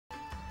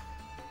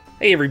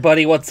Hey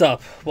everybody, what's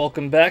up?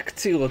 Welcome back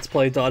to Let's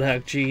Play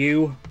 .hack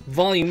GU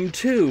Volume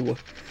 2.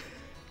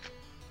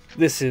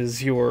 This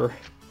is your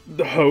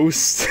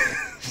host,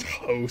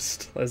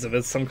 as if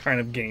it's some kind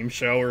of game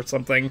show or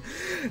something.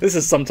 This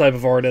is some type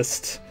of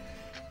artist.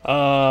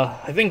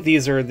 I think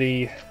these are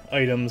the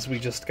items we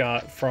just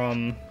got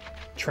from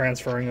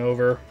transferring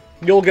over.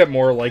 You'll get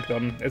more like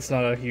them, it's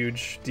not a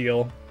huge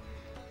deal.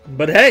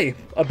 But hey,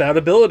 about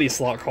ability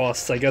slot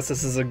costs, I guess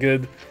this is a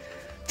good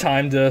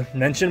time to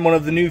mention one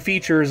of the new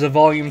features of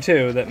Volume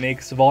 2 that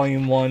makes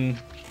Volume 1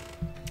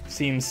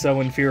 seem so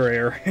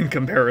inferior in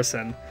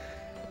comparison.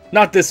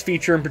 Not this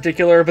feature in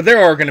particular, but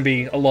there are going to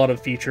be a lot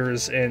of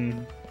features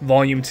in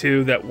Volume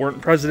 2 that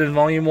weren't present in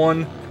Volume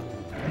 1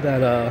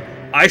 that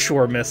I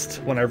sure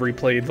missed when I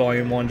replayed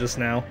Volume 1 just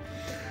now.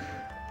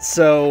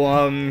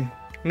 So,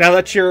 now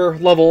that your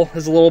level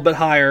is a little bit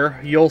higher,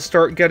 you'll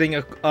start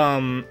getting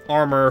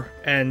armor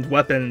and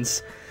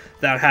weapons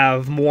that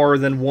have more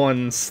than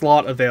one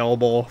slot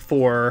available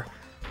for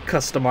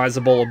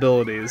customizable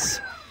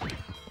abilities.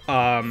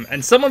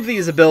 And some of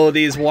these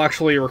abilities will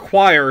actually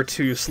require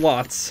 2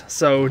 slots,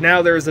 so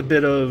now there's a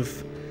bit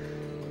of,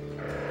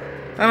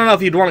 I don't know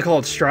if you'd want to call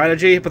it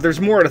strategy, but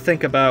there's more to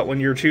think about when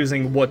you're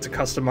choosing what to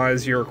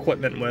customize your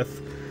equipment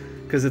with.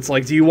 Because it's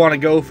like, do you want to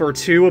go for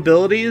 2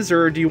 abilities,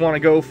 or do you want to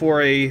go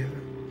for a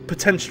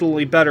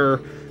potentially better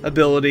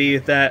ability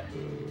that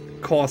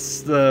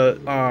costs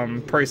the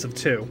price of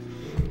 2?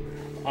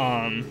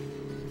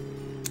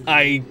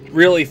 I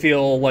really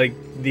feel like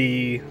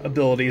the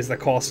abilities that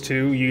cost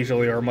 2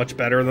 usually are much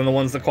better than the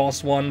ones that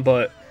cost 1,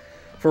 but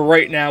for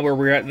right now where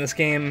we're at in this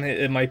game,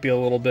 it might be a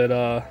little bit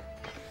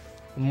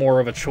more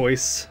of a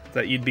choice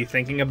that you'd be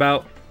thinking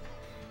about.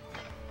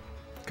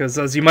 Because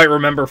as you might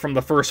remember from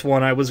the first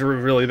one, I was a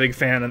really big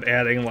fan of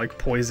adding like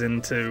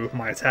poison to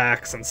my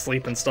attacks and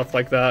sleep and stuff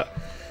like that.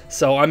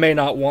 So I may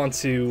not want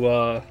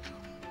to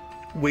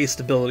waste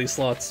ability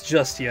slots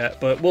just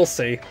yet, but we'll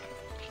see.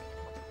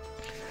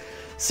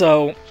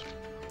 So,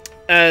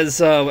 as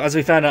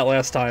we found out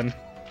last time,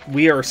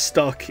 we are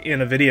stuck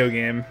in a video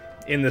game,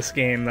 in this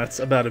game that's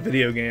about a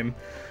video game.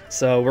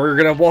 So we're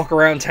gonna walk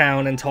around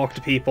town and talk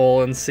to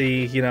people and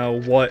see, you know,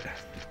 what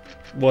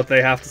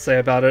they have to say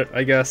about it,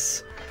 I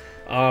guess.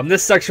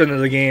 This section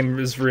of the game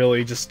is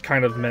really just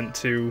kind of meant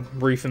to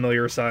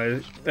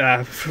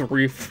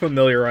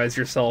refamiliarize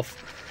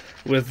yourself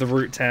with the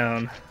root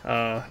town,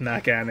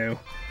 Makanu,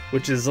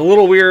 which is a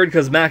little weird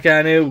because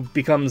Makanu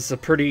becomes a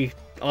pretty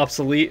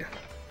obsolete,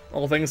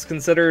 all things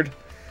considered.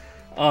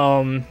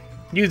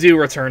 You do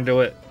return to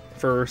it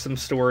for some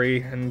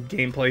story and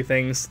gameplay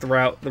things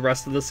throughout the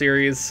rest of the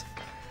series,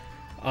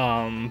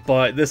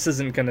 but this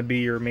isn't going to be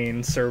your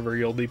main server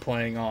you'll be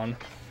playing on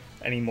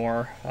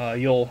anymore.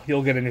 You'll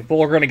get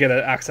we're going to get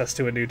access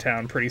to a new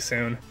town pretty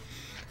soon,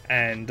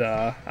 and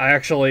I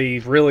actually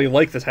really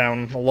like the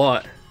town a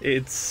lot.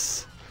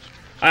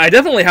 I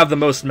definitely have the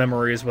most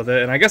memories with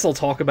it, and I guess I'll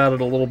talk about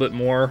it a little bit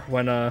more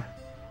when oh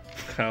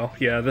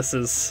yeah, this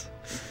is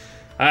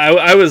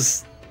I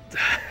was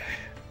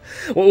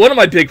one of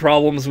my big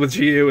problems with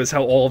GU is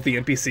how all of the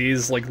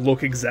NPCs like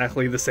look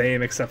exactly the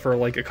same except for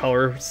like a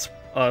color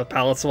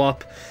palette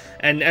swap.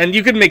 And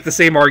you could make the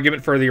same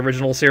argument for the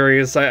original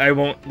series. I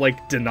won't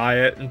like deny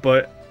it,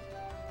 but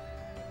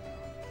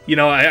you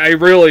know, I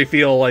really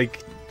feel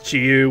like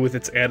GU with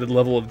its added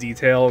level of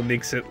detail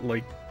makes it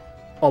like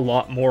a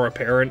lot more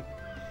apparent,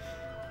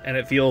 and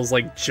it feels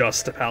like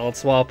just a palette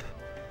swap.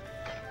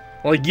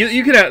 Like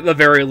you could at the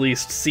very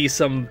least see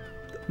some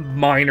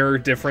minor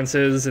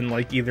differences in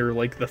like either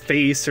like the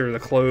face or the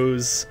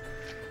clothes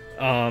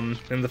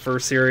in the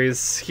first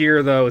series.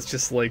 Here though, it's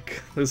just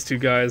like those 2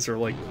 guys are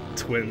like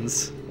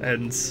twins,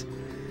 and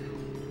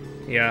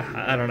yeah,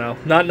 I don't know.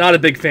 Not a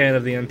big fan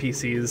of the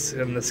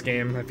NPCs in this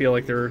game. I feel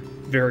like they're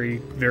very,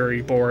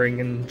 very boring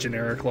and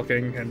generic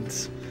looking,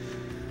 and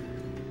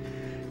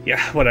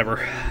yeah, whatever.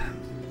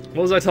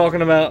 What was I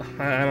talking about?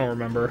 I don't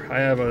remember. I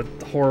have a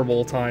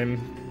horrible time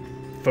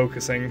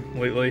focusing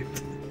lately.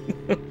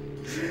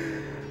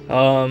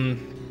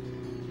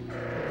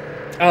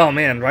 Oh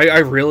man, I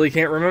really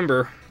can't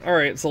remember.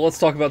 Alright, so let's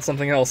talk about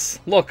something else.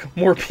 Look,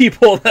 more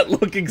people that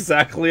look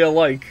exactly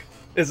alike.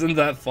 Isn't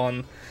that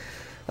fun?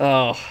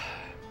 Oh.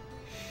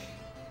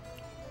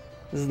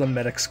 This is the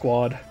medic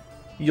squad.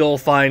 You'll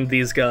find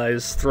these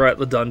guys throughout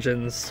the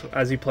dungeons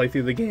as you play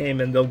through the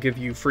game, and they'll give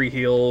you free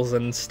heals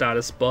and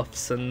status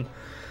buffs and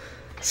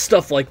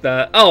stuff like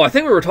that. Oh, I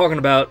think we were talking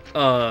about,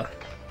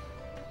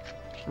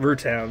 root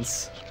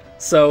towns.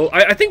 So,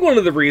 I think one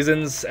of the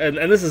reasons, and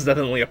this is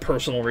definitely a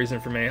personal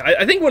reason for me,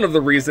 I think one of the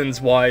reasons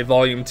why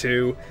Volume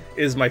 2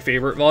 is my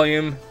favorite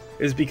volume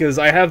is because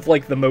I have,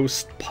 like, the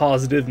most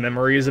positive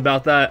memories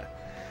about that.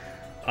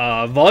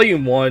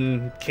 Volume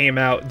 1 came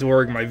out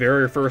during my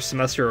very first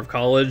semester of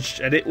college,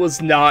 and it was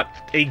not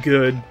a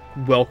good,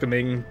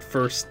 welcoming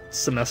first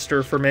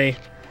semester for me.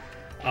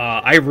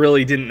 I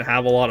really didn't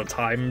have a lot of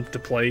time to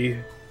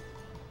play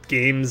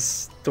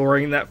games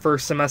during that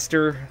first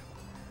semester.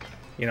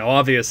 You know,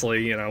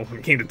 obviously, you know, when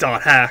it came to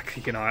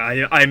 .hack, you know,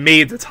 I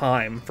made the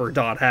time for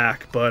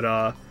 .hack,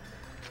 but,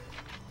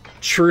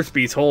 truth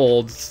be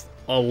told,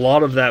 a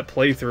lot of that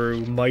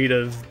playthrough might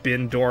have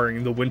been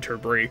during the winter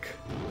break,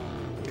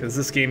 because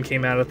this game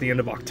came out at the end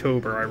of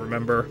October, I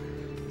remember.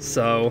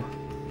 So,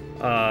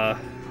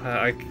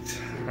 I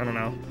don't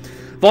know.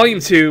 Volume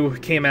 2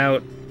 came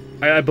out,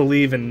 I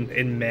believe,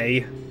 in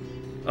May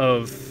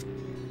of,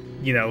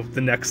 you know,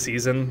 the next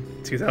season,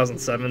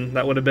 2007,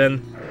 that would have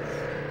been.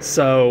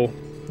 So,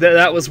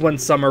 that was when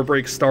summer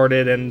break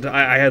started, and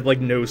I had, like,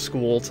 no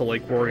school to,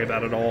 like, worry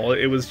about at all.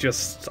 It was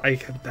just, I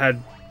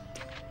had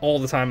all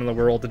the time in the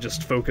world to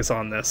just focus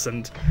on this,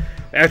 and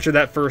after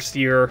that first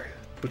year,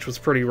 which was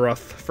pretty rough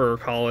for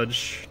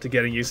college, to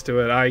getting used to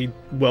it, I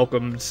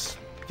welcomed,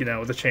 you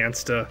know, the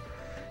chance to,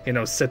 you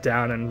know, sit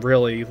down and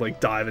really, like,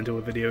 dive into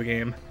a video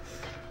game.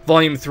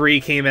 Volume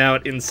 3 came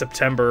out in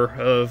September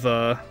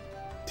of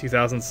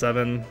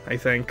 2007, I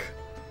think,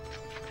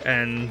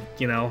 and,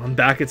 you know, I'm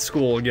back at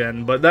school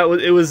again, but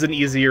it was an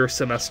easier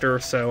semester,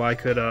 so I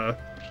could, I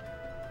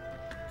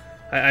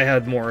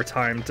had more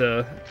time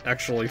to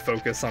actually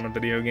focus on a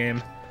video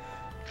game.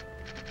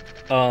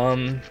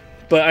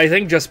 But I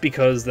think just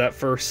because that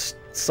first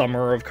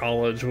summer of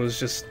college was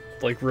just,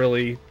 like,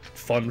 really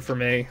fun for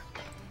me.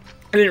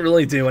 I didn't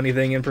really do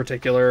anything in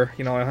particular.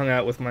 You know, I hung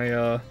out with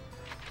my,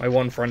 my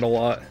one friend a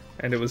lot,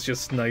 and it was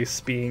just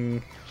nice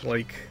being,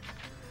 like,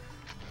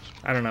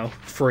 I don't know,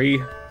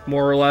 free,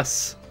 more or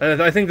less.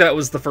 I think that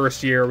was the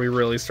first year we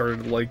really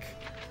started, like,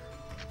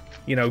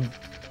 you know,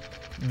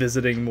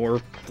 visiting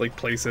more, like,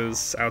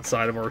 places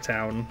outside of our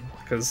town,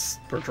 because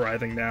we're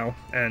driving now,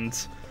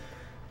 and,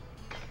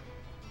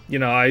 you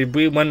know,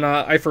 when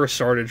I first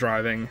started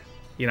driving,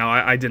 you know,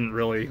 I didn't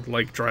really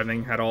like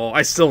driving at all.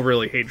 I still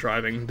really hate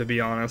driving, to be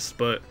honest,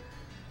 but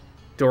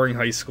during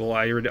high school,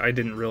 I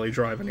didn't really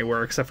drive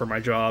anywhere except for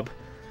my job,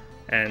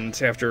 and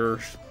after,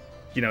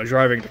 you know,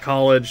 driving to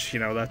college, you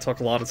know, that took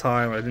a lot of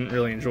time. I didn't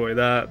really enjoy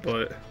that,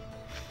 but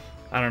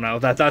I don't know,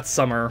 that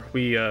summer,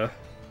 we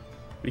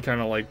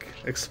kind of, like,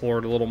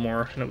 explored a little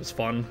more, and it was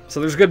fun. So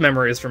there's good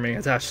memories for me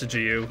attached to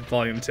GU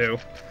Volume 2,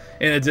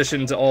 in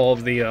addition to all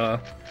of the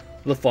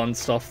fun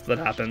stuff that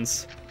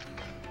happens.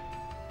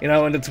 You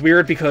know, and it's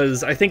weird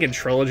because I think in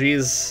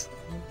trilogies,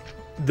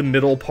 the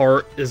middle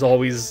part is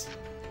always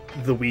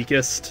the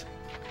weakest.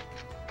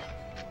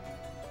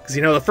 Because,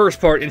 you know, the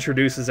first part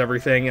introduces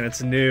everything, and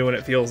it's new, and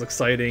it feels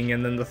exciting,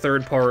 and then the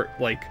third part,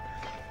 like,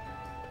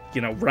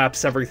 you know,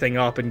 wraps everything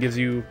up and gives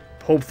you,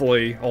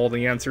 hopefully, all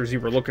the answers you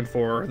were looking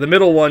for. The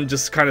middle one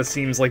just kind of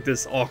seems like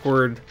this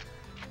awkward,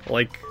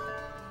 like,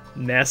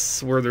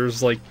 mess where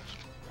there's, like,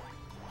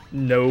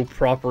 no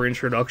proper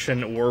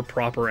introduction or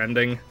proper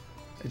ending.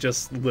 It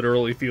just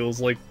literally feels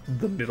like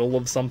the middle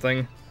of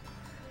something.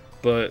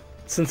 But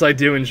since I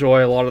do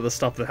enjoy a lot of the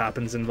stuff that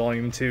happens in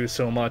Volume 2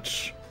 so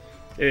much,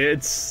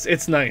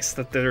 it's nice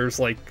that there's,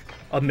 like,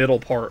 a middle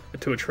part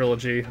to a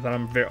trilogy that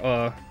I'm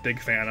a big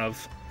fan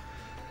of.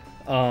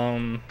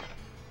 And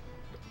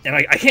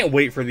I can't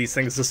wait for these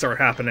things to start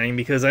happening,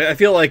 because I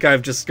feel like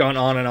I've just gone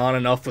on and on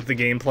enough with the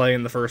gameplay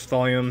in the first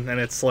volume, and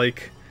it's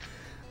like,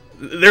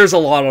 there's a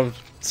lot of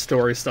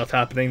story stuff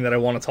happening that I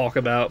want to talk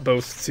about,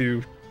 both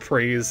to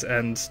praise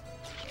and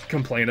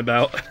complain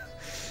about.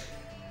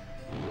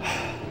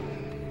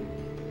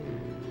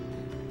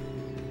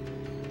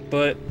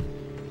 But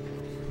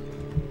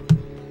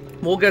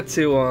we'll get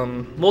to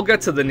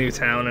the new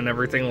town and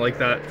everything like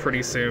that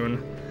pretty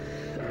soon.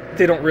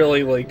 They don't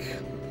really, like,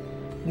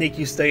 make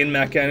you stay in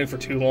Makanu for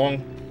too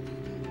long.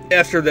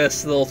 After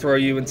this, they'll throw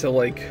you into,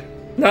 like,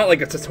 not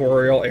like a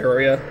tutorial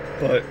area,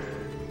 but,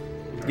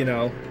 you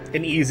know,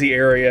 an easy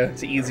area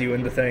to ease you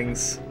into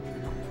things.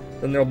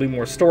 Then there'll be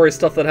more story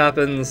stuff that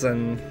happens,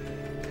 and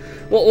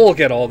we'll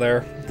get all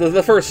there.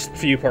 The first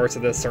few parts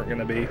of this aren't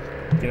going to be,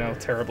 you know,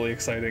 terribly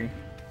exciting.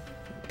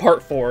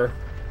 Part 4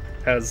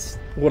 has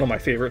one of my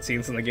favorite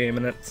scenes in the game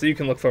in it, so you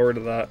can look forward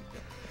to that.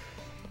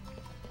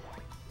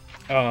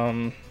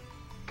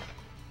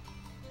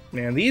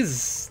 Man,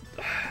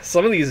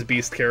 some of these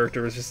beast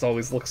characters just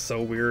always look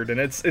so weird, and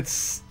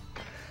it's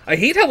I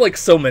hate how, like,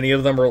 so many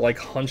of them are, like,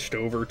 hunched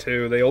over,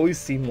 too. They always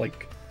seem,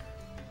 like,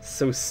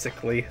 so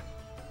sickly.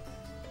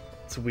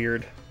 It's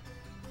weird.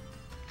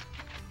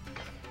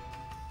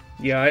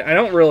 Yeah, I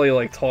don't really,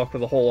 like, talk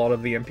with a whole lot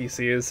of the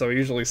NPCs, so I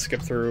usually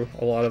skip through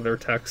a lot of their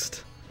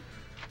text.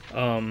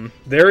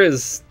 There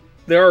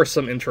are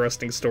some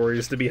interesting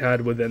stories to be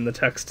had within the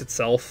text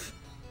itself,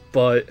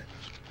 but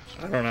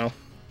I don't know.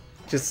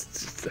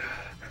 Just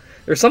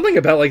there's something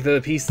about, like, the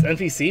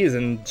NPCs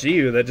in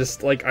GU that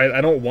just, like,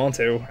 I don't want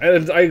to.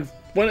 I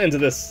went into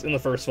this in the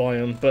first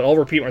volume, but I'll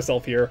repeat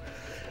myself here.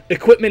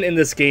 Equipment in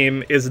this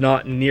game is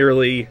not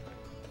nearly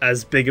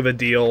as big of a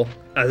deal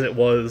as it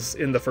was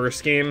in the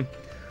first game,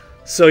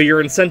 so your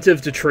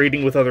incentive to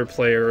trading with other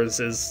players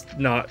is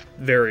not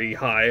very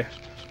high.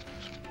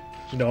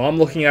 You know, I'm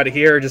looking at it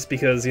here just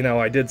because, you know,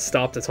 I did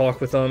stop to talk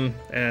with them,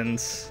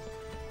 and,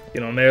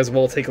 you know, may as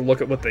well take a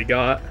look at what they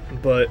got,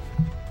 but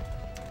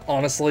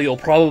honestly, you'll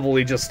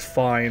probably just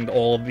find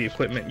all of the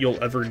equipment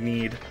you'll ever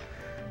need,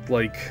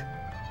 like,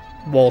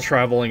 while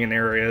traveling in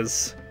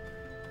areas.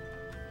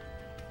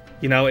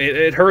 You know,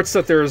 it hurts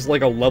that there's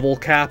like a level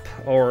cap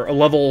or a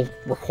level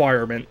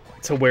requirement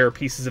to wear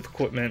pieces of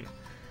equipment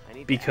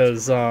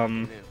because,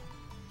 oh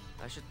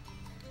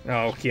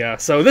yeah,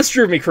 so this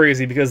drove me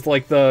crazy because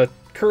like the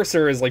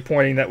cursor is like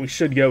pointing that we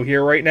should go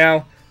here right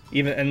now,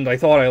 and I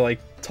thought I like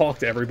talked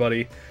to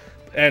everybody,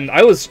 and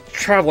I was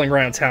traveling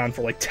around town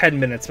for like 10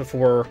 minutes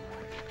before,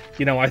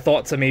 you know, I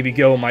thought to maybe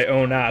go my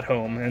own at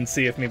home and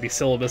see if maybe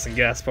Syllabus and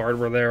Gaspard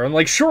were there, and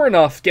like sure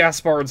enough,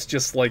 Gaspard's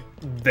just like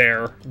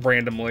there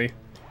randomly.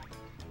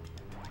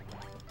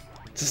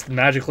 Just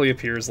magically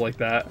appears like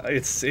that.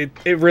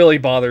 It really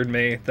bothered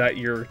me that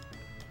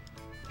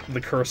the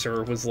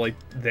cursor was like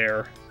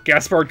there.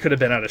 Gaspard could have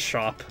been at a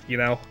shop, you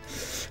know,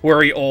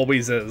 where he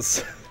always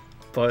is.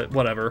 But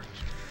whatever.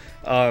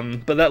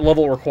 But that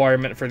level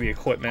requirement for the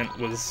equipment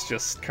was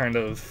just kind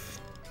of,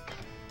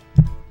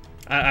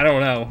 I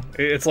don't know.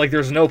 It's like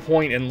there's no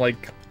point in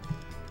like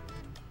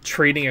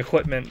trading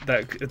equipment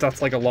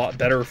that's like a lot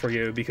better for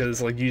you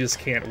because like you just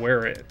can't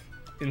wear it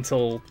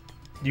until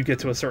you get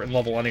to a certain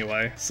level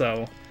anyway,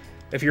 so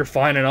if you're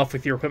fine enough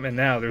with your equipment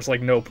now, there's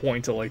like no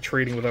point to like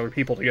trading with other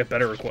people to get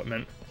better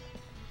equipment.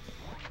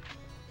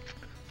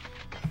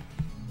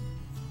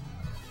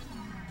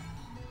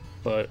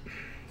 But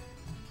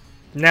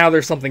now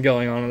there's something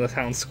going on in the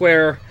town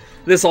square.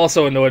 This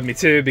also annoyed me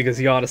too because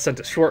Yada sent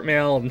a short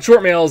mail, and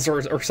short mails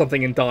are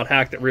something in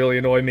 .hack that really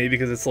annoy me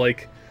because it's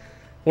like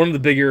one of the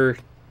bigger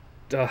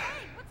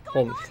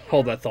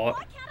hold that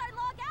thought.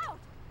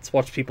 Let's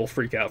watch people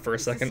freak out for a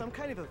second. Is this some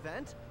kind of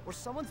event? Or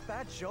someone's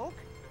bad joke?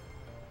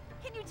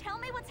 Can you tell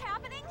me what's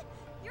happening?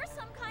 You're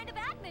some kind of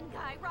admin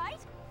guy, right?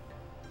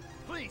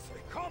 Please,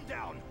 calm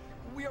down.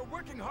 We are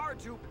working hard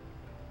to...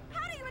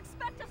 How do you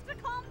expect us to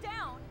calm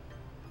down?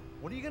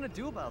 What are you gonna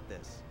do about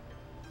this?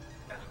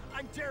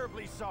 I'm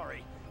terribly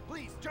sorry.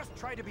 Please, just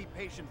try to be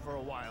patient for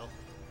a while.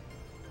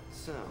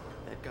 So,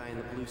 that guy in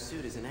the blue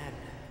suit is an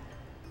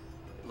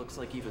admin. It looks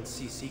like even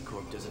CC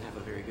Corp doesn't have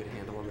a very good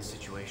handle on the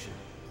situation.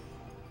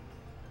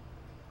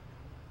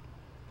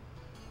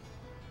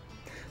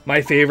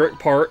 My favorite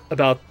part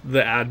about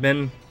the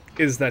admin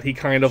is that he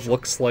kind of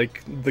looks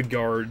like the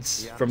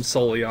guards from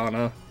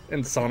Soliana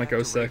in Sonic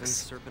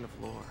 06.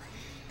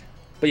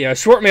 But yeah,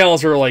 short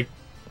mails are like...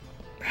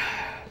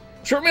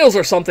 Short mails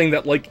are something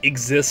that like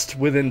exist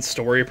within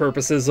story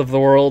purposes of the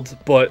world,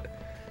 but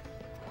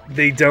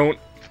they don't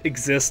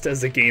exist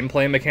as a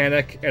gameplay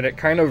mechanic, and it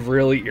kind of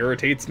really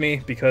irritates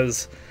me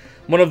because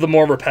one of the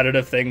more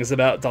repetitive things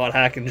about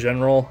 .hack in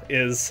general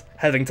is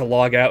having to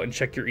log out and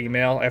check your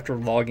email after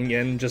logging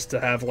in just to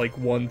have like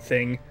one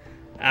thing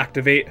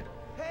activate.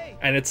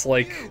 And it's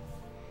like,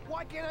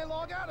 Why can't I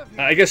log out of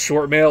here? I guess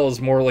short mail is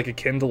more like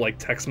akin to like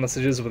text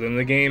messages within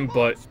the game,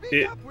 but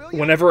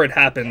whenever it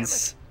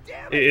happens,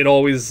 it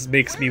always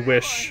makes me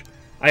wish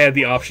I had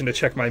the option to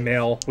check my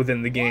mail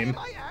within the game.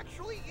 Why am I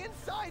actually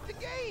inside the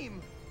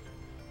game?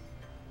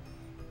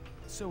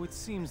 So it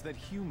seems that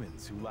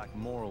humans who lack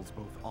morals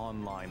both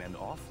online and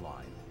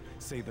offline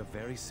say the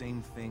very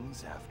same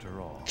things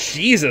after all.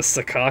 Jesus,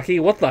 Sakaki,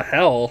 what the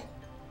hell?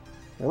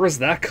 Where's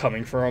that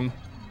coming from?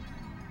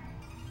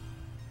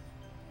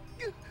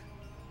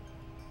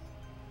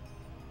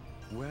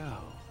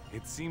 Well,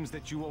 it seems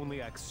that you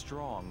only act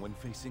strong when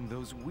facing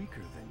those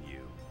weaker than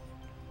you.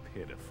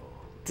 Pitiful.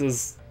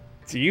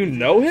 Do you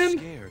know him?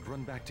 Scared,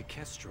 run back to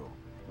Kestrel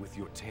with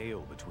your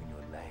tail between your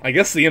legs. I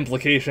guess the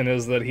implication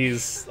is that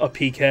he's a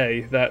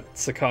PK that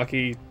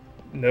Sakaki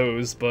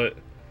knows, but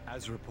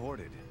as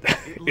reported,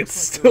 it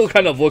still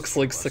kind of looks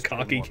like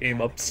Sakaki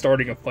came up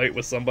starting a fight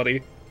with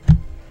somebody.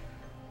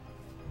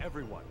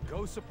 Everyone,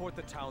 go support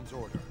the town's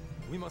order.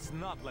 We must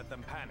not let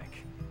them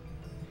panic.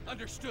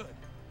 Understood.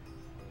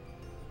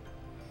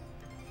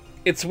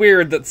 It's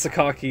weird that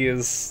Sakaki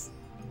is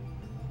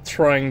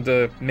trying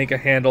to make a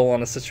handle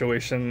on a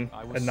situation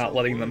and not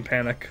letting them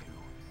panic,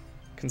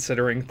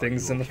 considering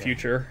things in the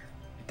future.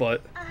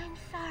 But I'm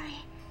sorry,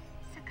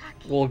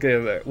 Sakaki. we'll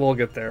get there. We'll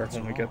get there What's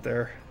when we wrong? get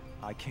there.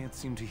 I can't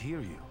seem to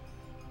hear you.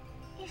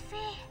 You see,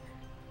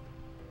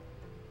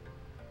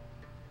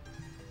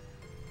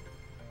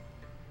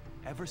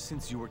 Ever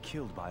since you were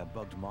killed by a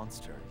bugged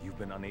monster, you've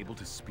been unable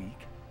to speak?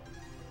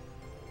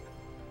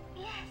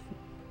 yes.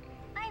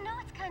 I know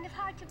it's kind of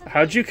hard to believe.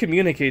 How'd you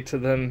communicate to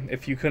them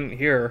if you couldn't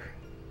hear?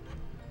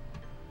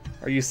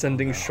 Are you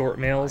sending No, short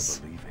mails?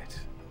 I believe it.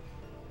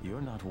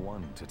 You're not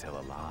one to tell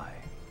a lie.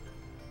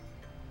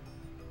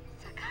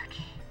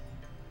 Sakaki.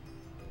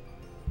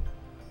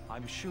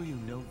 I'm sure you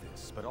know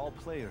this, but all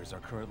players are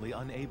currently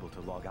unable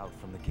to log out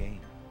from the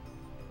game.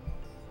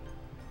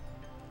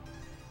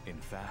 In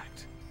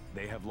fact,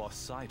 they have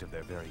lost sight of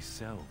their very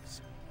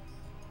selves.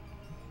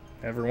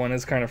 Everyone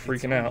is kind of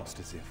freaking It's out. almost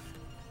as if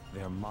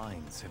their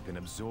minds have been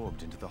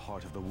absorbed into the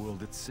heart of the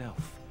world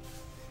itself.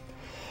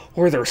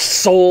 Or their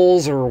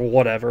souls, or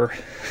whatever. It's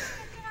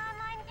an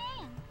online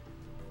game.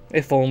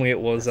 If only it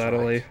was, That's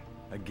Adelaide.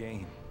 right, a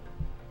game.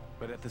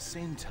 But at the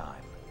same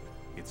time,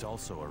 it's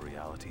also a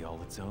reality all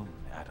its own,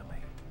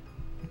 Adelaide.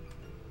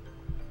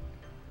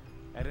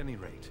 At any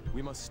rate,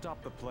 we must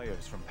stop the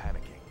players from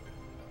panicking.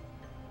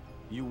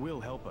 You will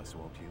help us,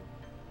 won't you?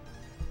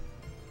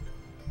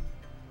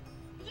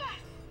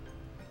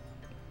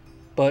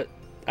 but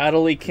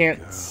Adelie can't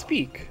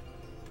speak.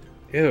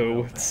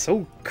 Ew, it's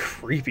so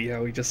creepy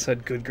how he just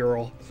said good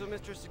girl. So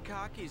Mr.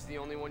 Sakaki's the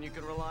only one you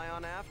could rely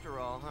on after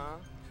all,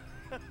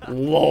 huh?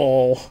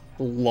 LOL.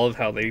 Love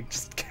how they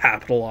just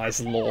capitalize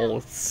LOL.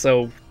 It's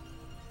so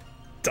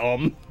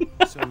dumb.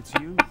 So it's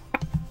you,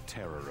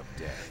 Terror of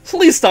Death.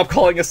 Please stop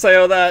calling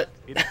Haseo that.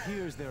 It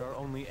appears there are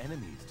only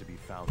enemies to be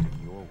found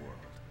in your world.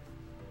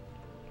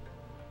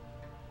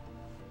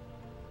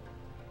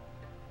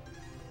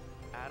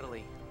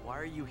 Adelie, why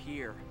are you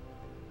here?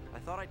 I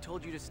thought I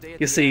told you to stay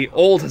at You the see, inn.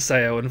 old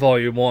Haseo in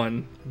Volume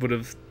 1 would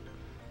have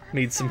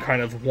made some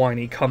kind of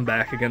whiny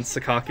comeback against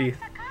Sakaki.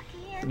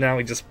 But now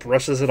he just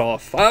brushes it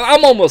off.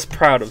 I'm almost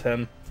proud of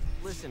him.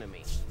 Listen to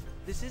me.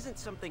 This isn't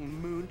something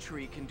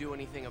Moontree can do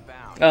anything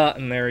about.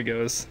 And there he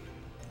goes.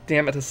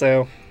 Damn it,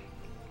 Haseo.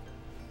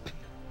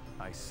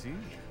 I see.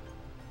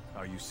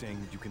 Are you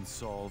saying that you can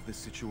solve this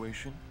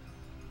situation?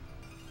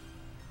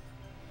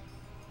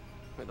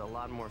 With a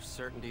lot more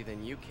certainty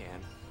than you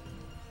can.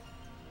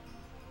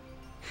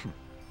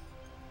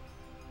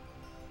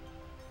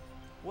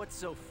 What's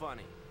so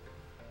funny?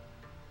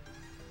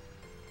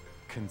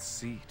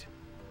 Conceit.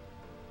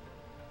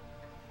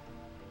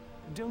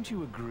 Don't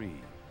you agree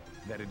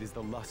that it is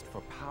the lust for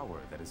power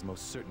that is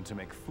most certain to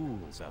make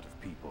fools out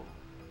of people?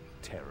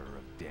 Terror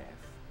of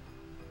Death.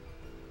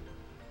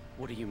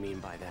 What do you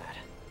mean by that?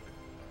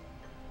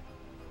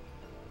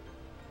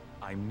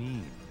 I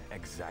mean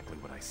exactly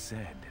what I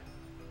said.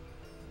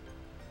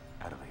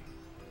 Adelie.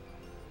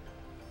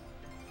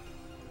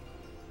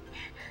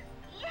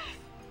 Yes.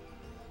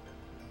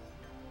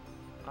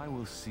 I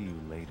will see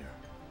you later.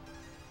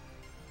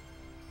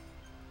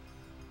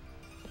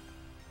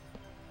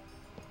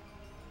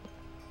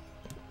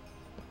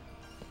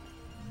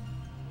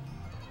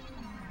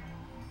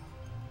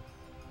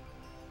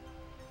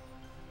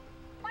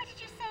 Why did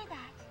you say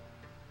that?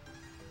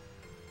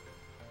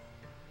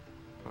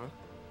 Huh?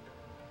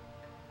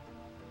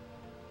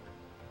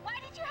 Why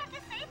did you have to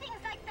say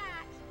things like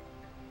that?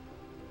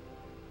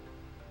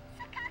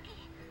 Sakaki,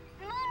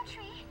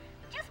 Moontree,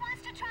 just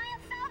wants to try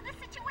and solve the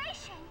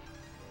situation.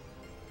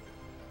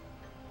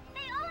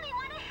 They only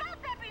want to help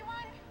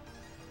everyone.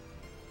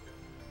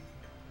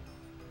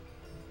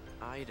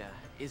 AIDA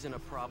isn't a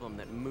problem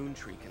that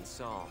Moontree can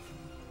solve.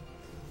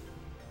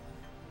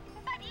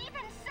 But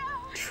even so,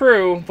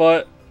 True,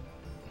 but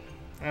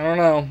I don't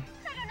know.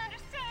 I don't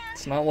understand.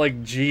 It's not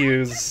like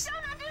Gyu's Don't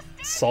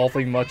understand.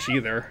 solving much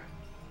either.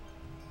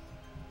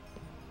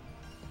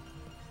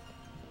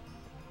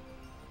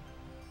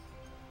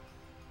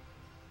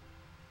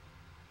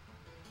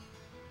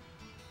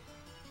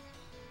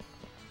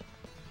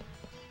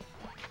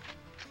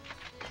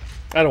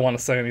 I don't want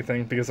to say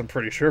anything because I'm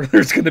pretty sure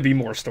there's going to be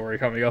more story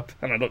coming up,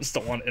 and I just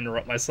don't want to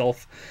interrupt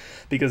myself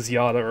because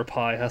Yada or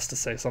Pi has to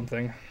say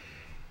something.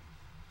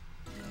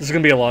 There's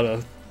going to be a lot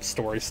of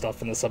story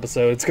stuff in this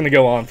episode. It's going to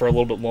go on for a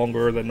little bit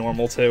longer than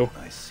normal, too.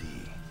 I see.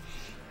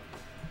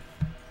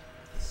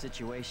 The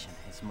situation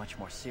is much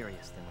more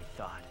serious than we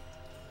thought.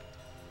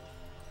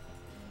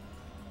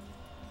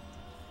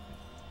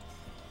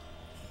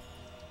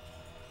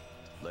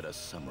 Let us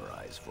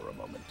summarize for a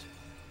moment.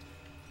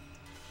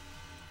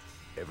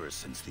 Ever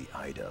since the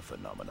AIDA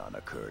phenomenon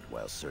occurred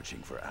while searching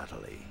for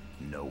Adelie,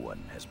 no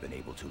one has been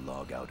able to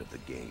log out of the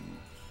game.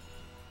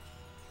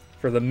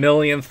 For the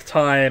millionth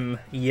time,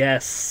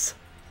 yes.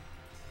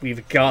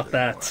 We've got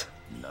that.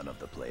 None of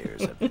the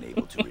players have been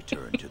able to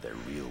return to their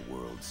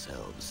real-world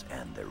selves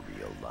and their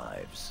real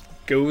lives.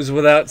 Goes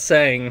without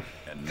saying.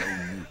 And no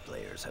new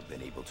players have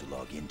been able to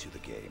log into the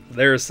game.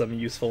 There's some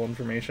useful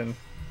information.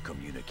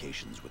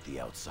 Communications with the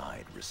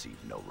outside receive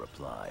no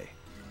reply.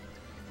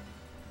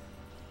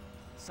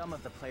 Some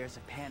of the players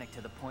have panicked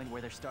to the point where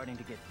they're starting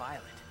to get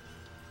violent.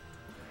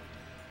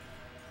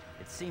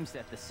 It seems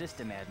that the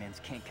system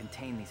admins can't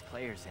contain these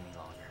players any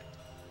longer.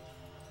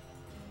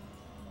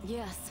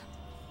 Yes,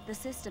 the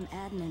system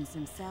admins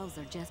themselves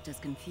are just as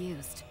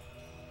confused.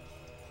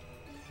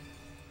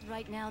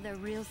 Right now, their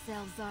real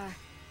selves are...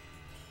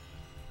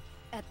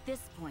 At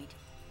this point,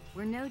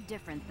 we're no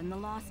different than the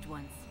Lost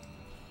Ones.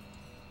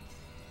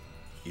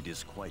 It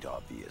is quite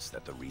obvious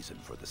that the reason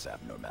for this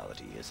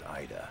abnormality is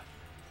AIDA.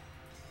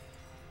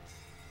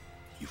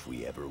 If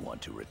we ever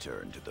want to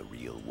return to the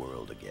real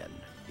world again,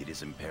 it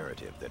is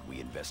imperative that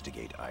we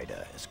investigate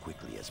AIDA as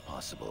quickly as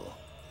possible.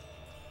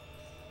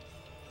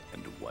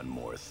 And one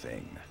more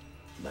thing.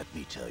 Let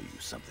me tell you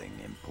something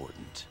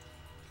important.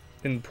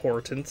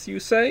 Importance,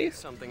 you say?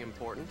 Something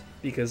important?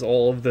 Because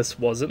all of this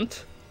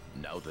wasn't?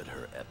 Now that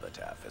her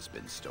epitaph has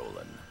been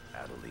stolen,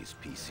 Adelie's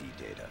PC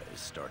data is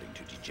starting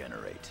to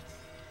degenerate.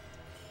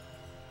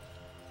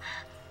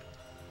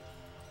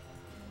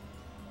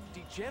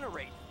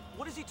 Degenerate?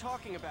 What is he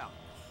talking about?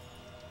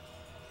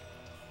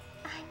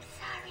 I'm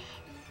sorry.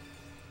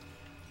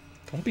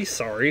 Don't be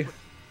sorry.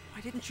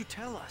 Why didn't you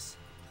tell us?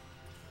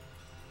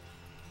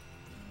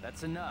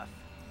 That's enough.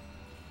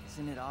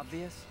 Isn't it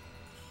obvious?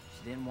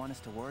 She didn't want us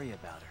to worry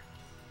about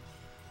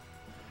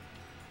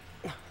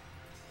her.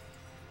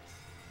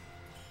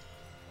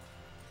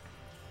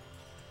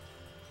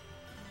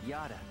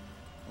 Yada,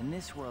 In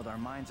this world, our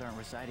minds aren't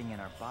residing in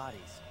our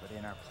bodies, but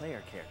in our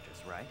player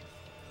characters, right?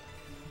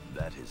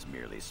 That is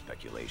merely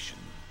speculation.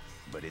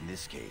 But in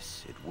this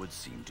case, it would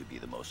seem to be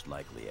the most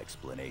likely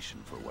explanation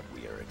for what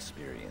we are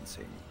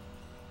experiencing.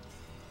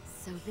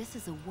 So this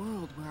is a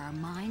world where our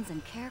minds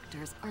and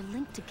characters are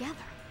linked together.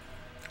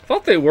 I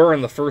thought they were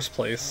in the first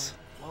place.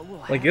 What will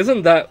Like, happen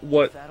isn't that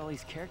what if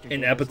Adelie's character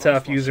an gets lost Epitaph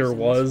while she's user in this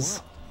was?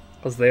 world?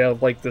 Because they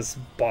have, like, this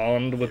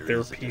bond with their There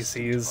is a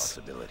distinct PCs.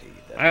 possibility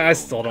that I their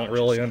still own don't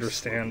really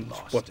consciousness will be understand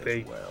lost what as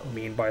they well.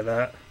 mean by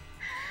that.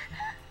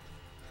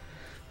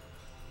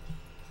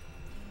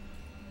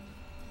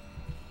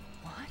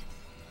 What?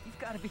 You've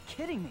got to be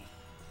kidding me.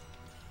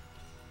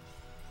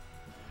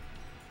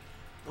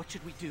 What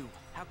should we do?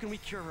 How can we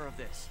cure her of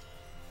this?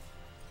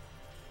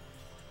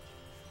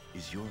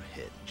 Is your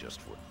head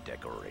just for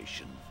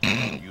decoration?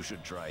 You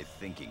should try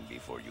thinking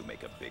before you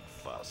make a big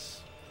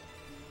fuss.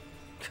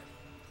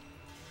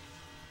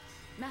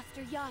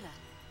 Master Yada,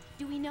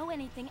 do we know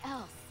anything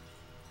else?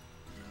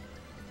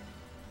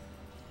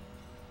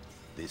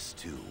 This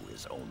too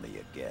is only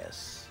a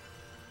guess.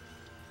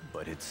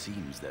 But it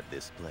seems that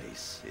this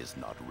place is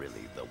not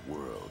really the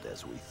world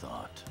as we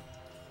thought.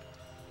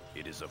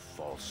 It is a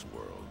false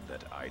world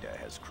that AIDA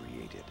has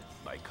created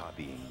by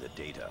copying the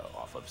data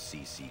off of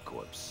CC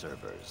Corp's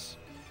servers.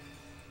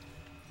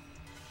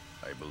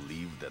 I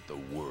believe that the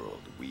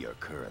world we are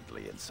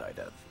currently inside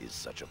of is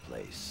such a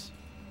place.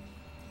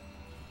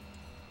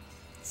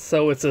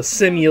 So it's a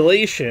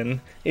simulation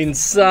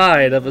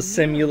inside of a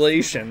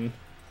simulation.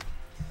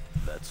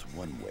 That's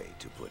one way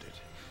to put it.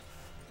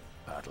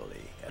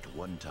 Atali, at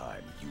one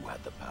time you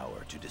had the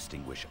power to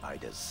distinguish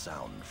AIDA's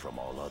sound from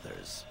all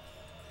others.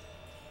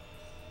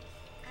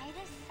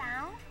 AIDA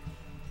sound?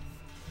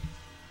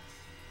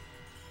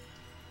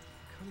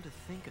 Come to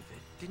think of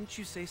it, didn't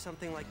you say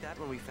something like that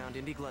when we found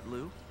Indiglut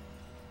Lu?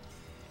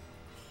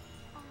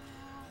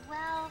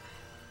 Well,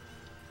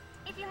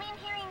 if you mean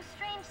hearing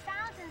strange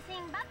sounds and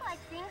seeing bug-like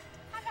things,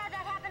 I've had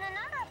that happen a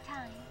number of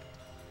times.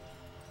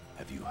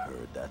 Have you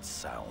heard that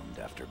sound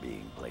after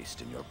being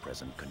placed in your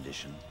present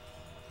condition?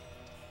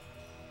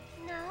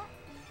 No,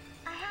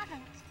 I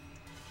haven't.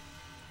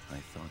 I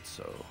thought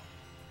so.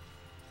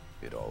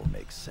 It all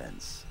makes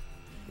sense.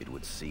 It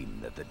would seem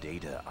that the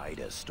data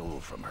AIDA stole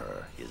from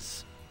her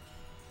is...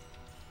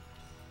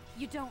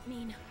 You don't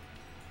mean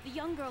the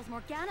young girl's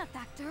Morgana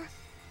factor?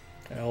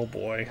 Oh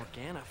boy.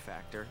 Morgana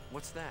factor?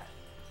 What's that?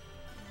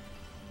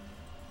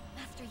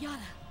 Master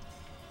Yada.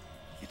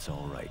 It's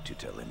all right to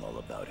tell him all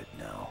about it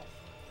now.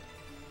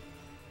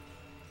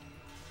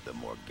 The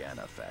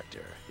Morgana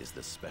factor is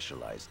the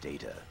specialized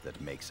data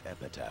that makes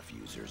Epitaph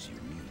users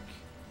unique.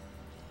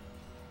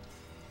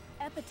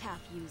 Epitaph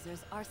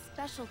users are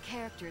special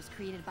characters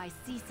created by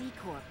CC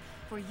Corp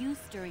for use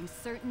during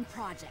certain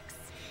projects.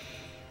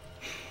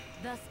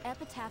 Thus,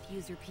 Epitaph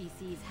user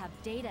PCs have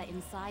data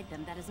inside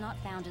them that is not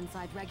found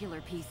inside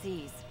regular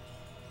PCs.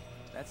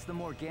 That's the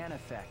Morgana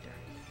factor,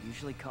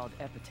 usually called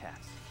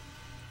epitaphs.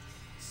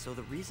 So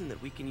the reason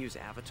that we can use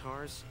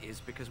avatars is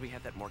because we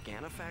have that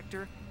Morgana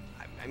factor?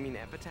 I mean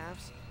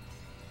epitaphs?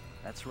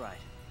 That's right.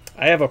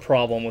 I have a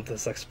problem with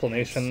this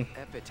explanation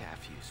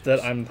Epitaph users.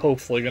 that I'm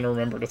hopefully going to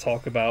remember to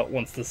talk about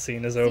once the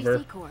scene is over.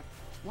 CC Corp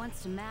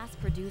wants to mass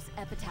produce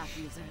Epitaph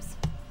users.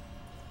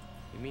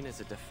 You mean as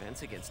a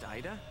defense against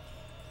AIDA?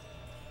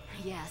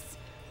 Yes,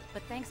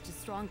 but thanks to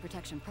strong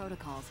protection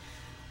protocols,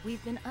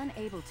 we've been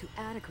unable to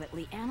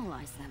adequately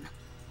analyze them.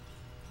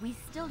 We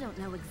still don't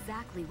know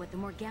exactly what the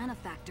Morgana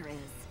factor is.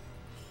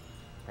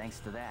 Thanks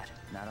to that,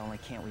 not only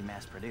can't we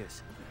mass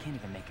produce, we can't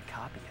even make a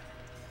copy of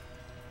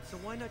it. So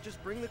why not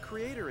just bring the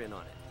creator in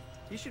on it?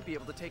 He should be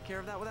able to take care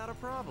of that without a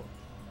problem.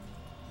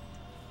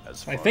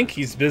 I think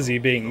he's busy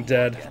being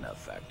dead. Morgana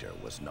factor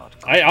was not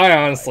I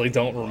honestly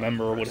don't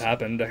remember what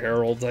happened to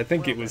Harold. I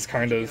think it was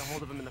kind How'd you of get a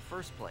hold of him in the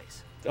first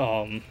place?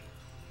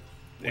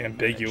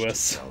 ambiguous.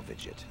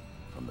 Salvage it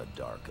from the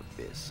dark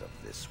abyss of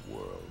this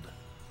world.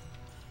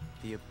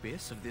 The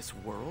abyss of this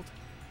world?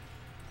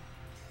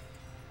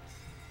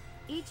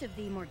 Each of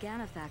the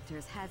Morgana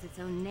factors has its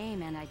own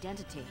name and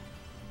identity.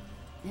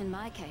 In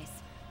my case,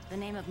 the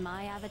name of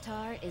my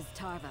avatar is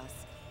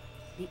Tarvos,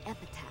 the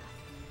epitaph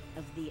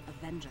of the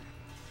Avenger.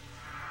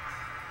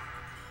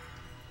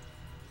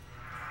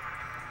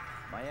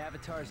 My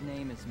avatar's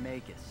name is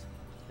Magus,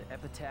 the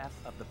epitaph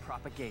of the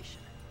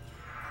propagation.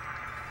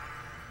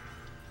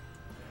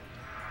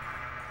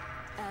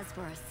 As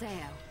for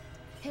Haseo,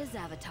 his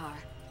avatar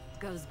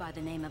goes by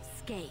the name of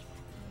Skaith.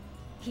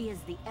 He is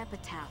the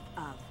epitaph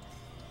of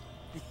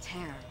the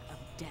terror of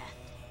death.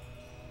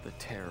 The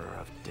terror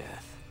of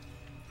death.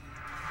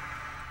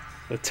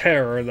 The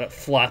terror that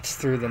flaps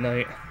through the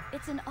night.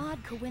 It's an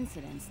odd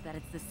coincidence that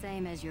it's the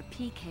same as your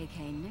PKK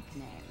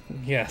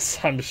nickname. Yes,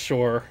 I'm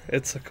sure.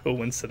 It's a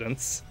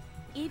coincidence.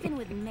 Even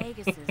with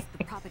Magus's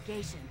the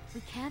propagation,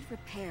 we can't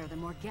repair the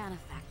Morgana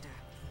factor.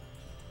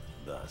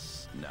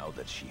 Thus, now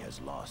that she has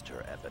lost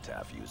her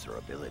epitaph user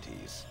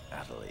abilities,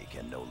 Atali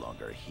can no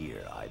longer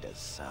hear AIDA's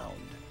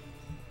sound.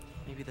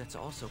 Maybe that's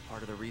also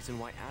part of the reason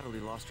why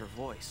Adelie lost her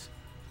voice.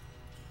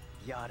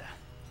 Yada,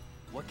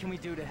 What can we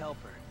do to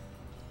help her?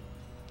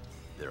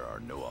 There are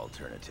no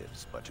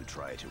alternatives but to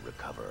try to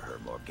recover her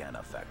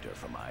Morgana factor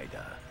from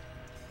AIDA.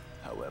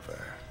 However...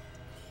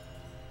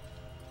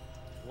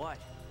 What?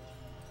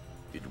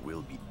 It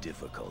will be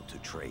difficult to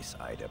trace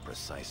AIDA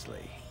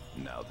precisely,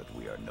 now that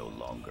we are no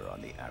longer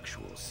on the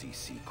actual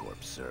CC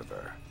Corp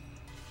server.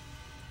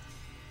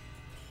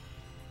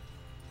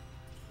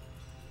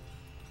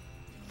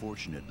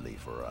 Fortunately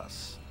for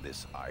us,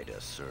 this AIDA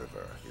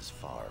server is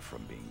far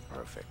from being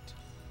perfect.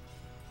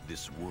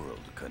 This world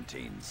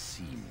contains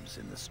seams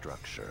in the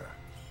structure.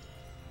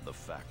 The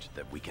fact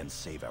that we can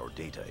save our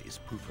data is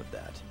proof of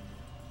that.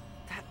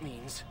 That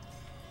means...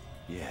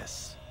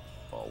 Yes.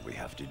 All we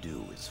have to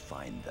do is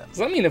find them. Does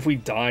that mean if we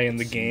die in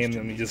the game,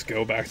 then we just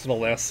go back to the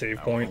last save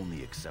point? Our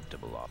only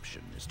acceptable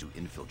option is to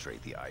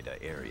infiltrate the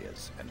AIDA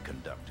areas and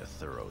conduct a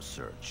thorough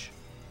search.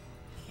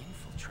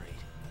 Infiltrate?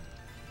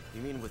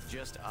 You mean with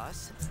just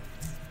us?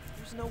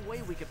 There's no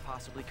way we could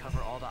possibly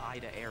cover all the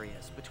AIDA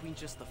areas between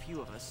just the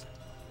few of us.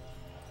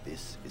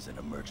 This is an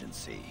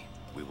emergency.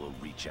 We will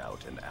reach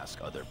out and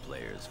ask other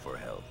players for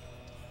help.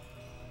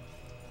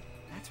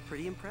 That's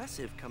pretty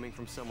impressive coming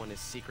from someone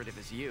as secretive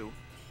as you.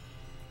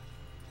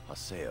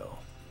 Haseo,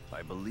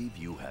 I believe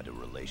you had a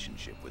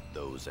relationship with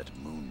those at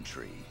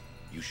Moontree.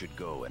 You should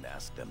go and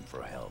ask them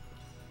for help.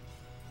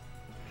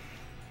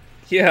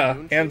 Yeah,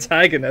 Moontree?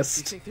 antagonist.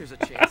 You think there's a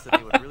chance that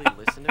they would really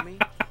listen to me?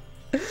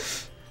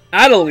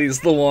 Adeli's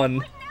the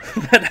one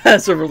that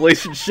has a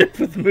relationship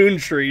with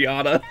Moontree,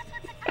 Yada.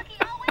 That's what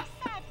Sakaki always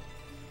said.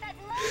 That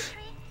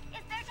Moontree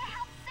is there to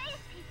help save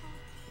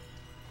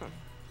people.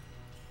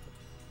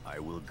 I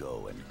will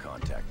go and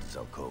contact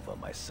Zelkova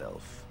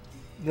myself.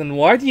 Then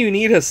why do you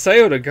need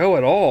Haseo to go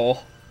at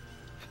all?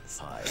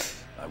 Hi,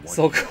 I want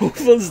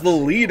Zelkova's the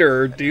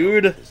leader,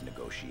 dude. his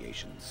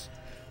negotiations.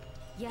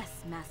 Yes,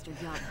 Master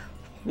Yada.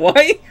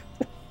 Why?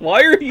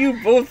 Why are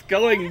you both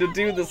going to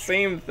do the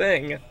same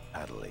thing?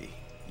 Adeli,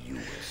 you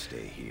will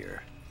stay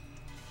here.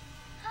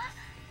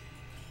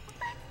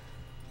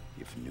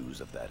 If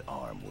news of that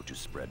arm were to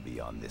spread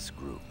beyond this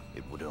group,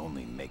 it would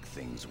only make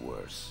things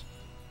worse.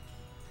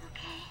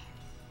 Okay.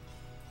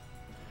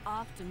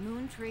 Off to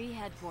Moontree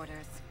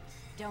headquarters.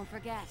 Don't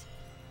forget,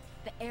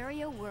 the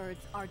area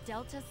words are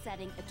Delta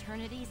setting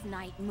Eternity's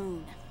Night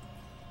Moon.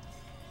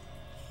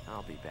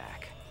 I'll be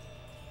back.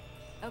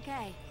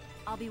 Okay,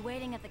 I'll be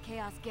waiting at the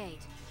Chaos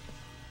Gate.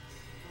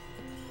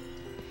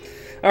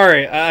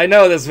 Alright, I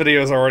know this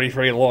video is already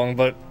pretty long,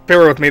 but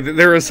bear with me,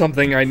 there is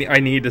something I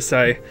need to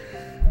say.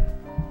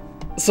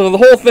 So the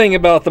whole thing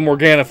about the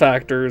Morgana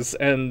factors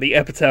and the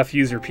Epitaph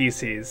user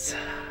PCs.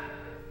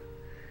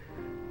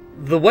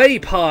 The way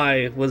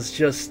Pi was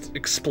just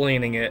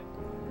explaining it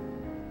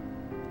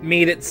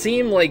made it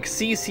seem like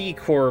CC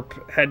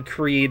Corp had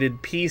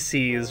created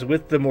PCs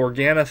with the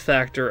Morgana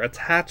factor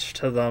attached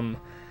to them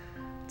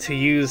to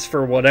use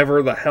for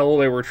whatever the hell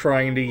they were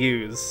trying to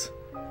use.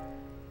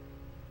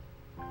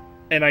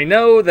 And I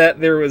know that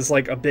there was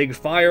like a big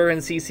fire in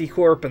CC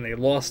Corp and they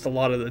lost a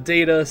lot of the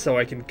data, so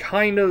I can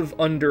kind of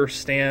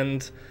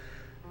understand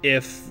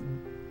if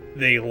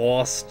they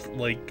lost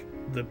like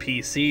the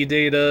PC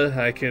data.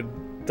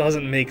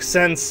 Doesn't make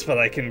sense, but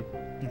I can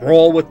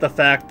roll with the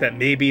fact that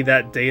maybe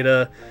that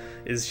data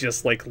is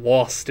just like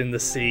lost in the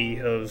sea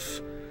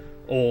of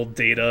old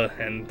data,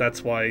 and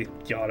that's why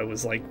Yada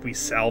was like, we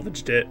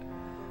salvaged it.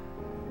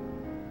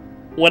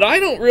 What I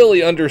don't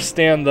really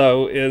understand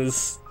though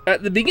is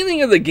at the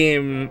beginning of the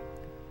game,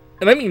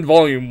 and I mean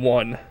Volume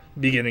 1,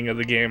 beginning of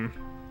the game,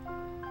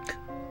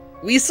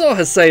 we saw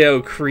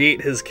Haseo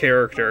create his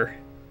character.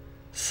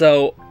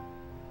 So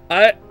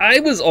I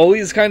was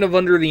always kind of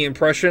under the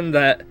impression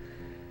that,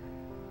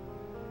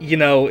 you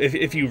know,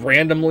 if you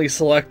randomly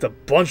select a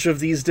bunch of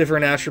these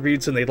different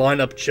attributes and they line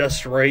up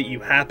just right, you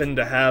happen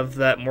to have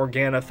that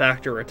Morgana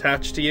factor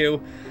attached to you.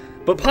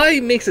 But Pi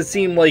makes it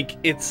seem like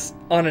it's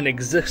on an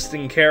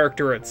existing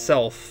character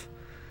itself.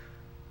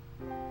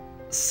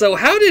 So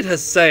how did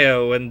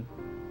Haseo and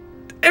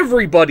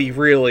everybody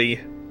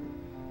really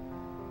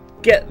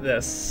get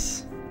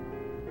this?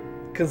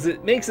 Because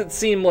it makes it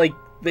seem like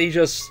they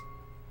just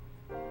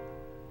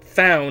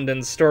found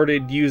and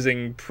started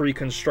using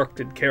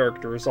pre-constructed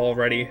characters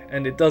already,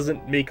 and it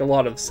doesn't make a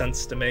lot of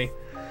sense to me.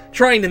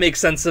 Trying to make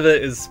sense of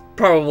it is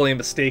probably a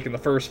mistake in the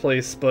first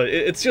place, but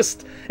it's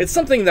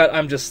something that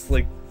I'm just,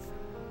 like,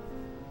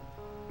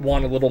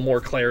 want a little more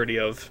clarity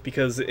of,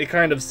 because it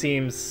kind of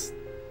seems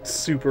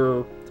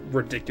super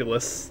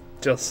ridiculous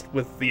just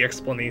with the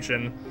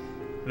explanation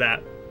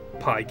that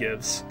Pi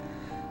gives.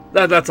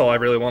 That's all I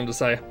really wanted to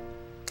say.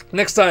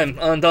 Next time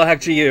on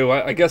Dahack GU,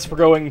 I guess we're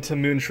going to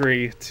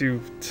Moontree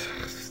to,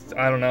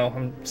 I don't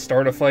know,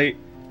 start a fight,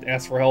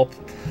 ask for help.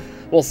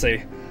 We'll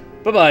see.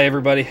 Bye-bye,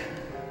 everybody.